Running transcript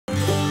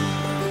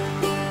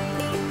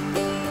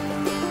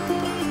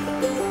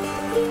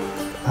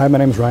Hi, my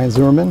name is Ryan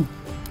Zimmerman.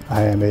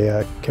 I am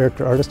a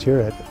character artist here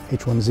at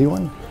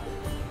H1Z1,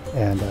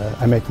 and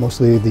I make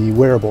mostly the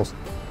wearables.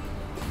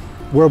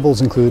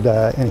 Wearables include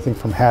anything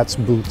from hats,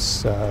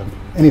 boots,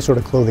 any sort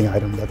of clothing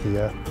item that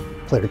the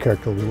player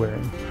character will be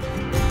wearing.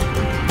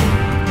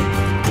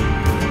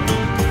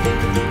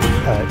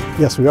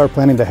 Yes, we are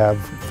planning to have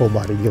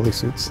full-body ghillie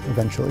suits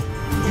eventually.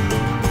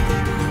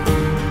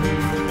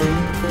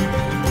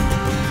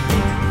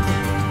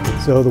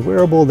 So the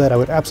wearable that I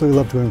would absolutely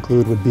love to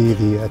include would be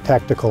the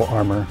tactical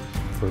armor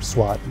for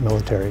SWAT,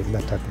 military,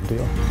 that type of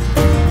deal.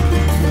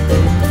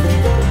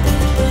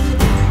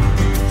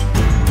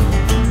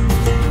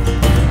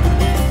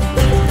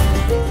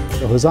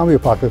 So if a zombie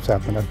apocalypse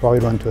happened, I'd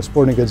probably run to a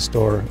sporting goods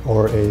store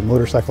or a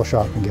motorcycle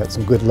shop and get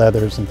some good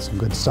leathers and some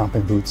good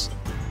stomping boots,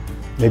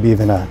 maybe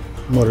even a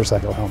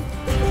motorcycle helmet.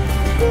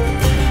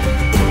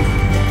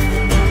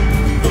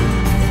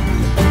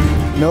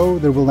 No,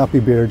 there will not be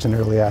beards in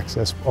early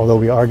access, although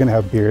we are going to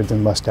have beards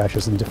and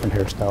mustaches and different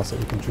hairstyles that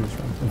you can choose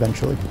from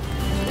eventually.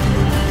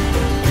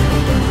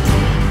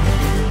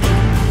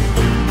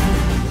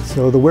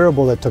 So the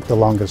wearable that took the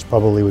longest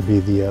probably would be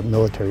the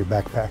military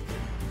backpack,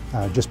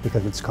 just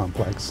because it's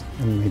complex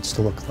and needs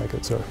to look like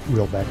it's a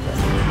real backpack.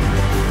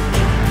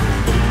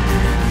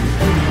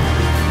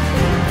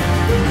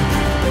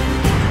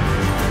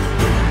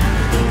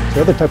 The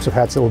other types of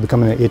hats that will be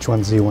coming in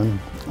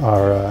H1Z1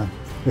 are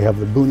we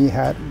have the boonie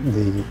hat,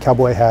 the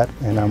cowboy hat,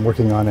 and I'm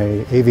working on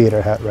an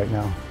aviator hat right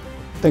now.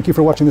 Thank you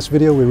for watching this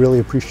video. We really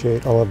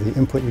appreciate all of the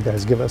input you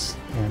guys give us,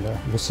 and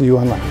we'll see you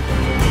online.